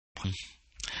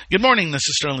Good morning, this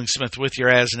is Sterling Smith with your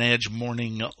As an Edge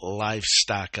morning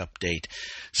livestock update.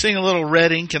 Seeing a little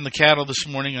red ink in the cattle this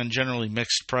morning on generally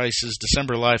mixed prices.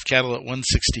 December live cattle at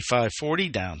 165.40,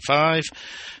 down 5.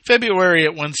 February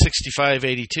at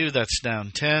 165.82, that's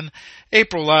down 10.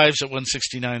 April lives at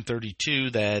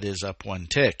 169.32, that is up 1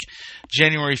 tick.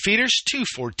 January feeders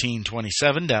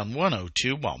 214.27, down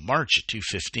 102, while March at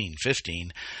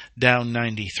 215.15, down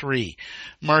 93.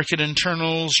 Market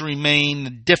internals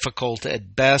remain difficult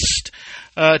at best.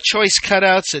 Choice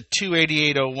cutouts at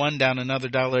 288.01, down another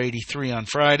 $1.83 on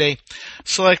Friday.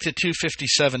 Select at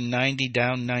 257.90,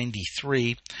 down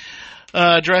 93.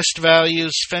 Dressed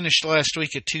values finished last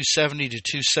week at 270 to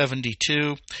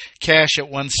 272. Cash at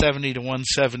 170 to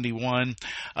 171.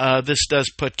 This does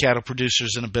put cattle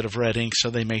producers in a bit of red ink, so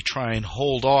they may try and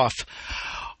hold off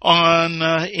on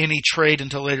any trade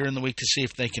until later in the week to see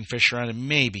if they can fish around and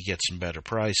maybe get some better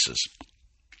prices.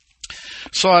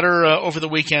 Slaughter over the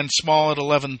weekend, small at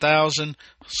 11,000.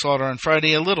 Slaughter on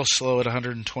Friday, a little slow at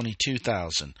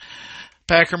 122,000.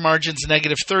 Packer margins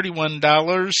negative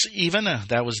 $31 even.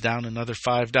 That was down another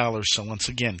 $5. So once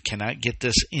again, cannot get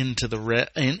this into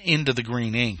the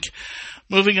green ink.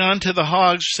 Moving on to the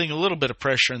hogs, seeing a little bit of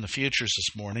pressure in the futures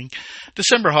this morning.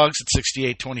 December hogs at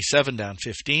 68.27, down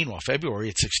 15, while February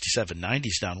at 67.90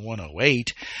 is down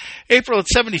 108. April at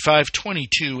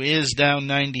 75.22 is down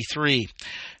 93.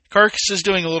 Carcass is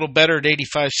doing a little better at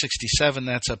 85.67,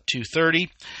 that's up 230.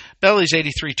 Belly's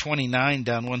 83.29,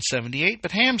 down 178,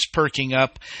 but ham's perking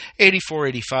up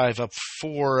 84.85, up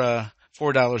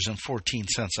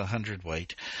 $4.14 a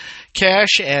hundredweight.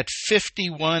 Cash at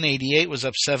 51.88 was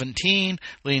up 17.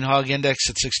 Lean hog index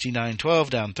at 69.12,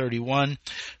 down 31.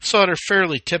 Slaughter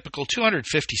fairly typical,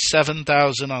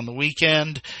 257,000 on the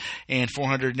weekend and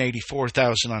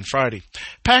 484,000 on Friday.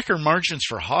 Packer margins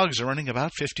for hogs are running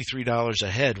about $53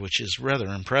 a head, which is rather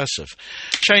impressive.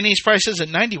 Chinese prices at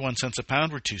 91 cents a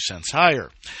pound were 2 cents higher.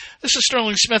 This is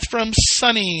Sterling Smith from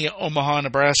sunny Omaha,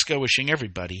 Nebraska, wishing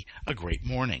everybody a great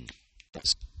morning.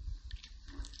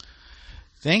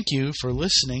 Thank you for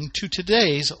listening to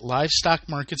today's Livestock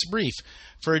Markets Brief.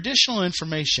 For additional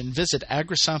information, visit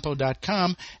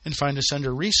agrisampo.com and find us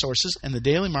under Resources and the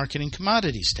Daily Marketing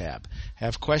Commodities tab.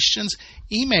 Have questions?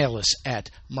 Email us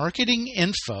at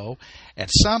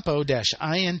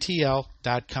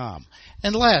marketinginfo@sampo-intl.com.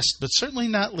 And last, but certainly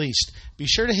not least, be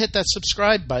sure to hit that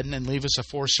subscribe button and leave us a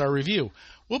 4-star review.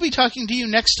 We'll be talking to you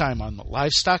next time on the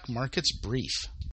Livestock Markets Brief.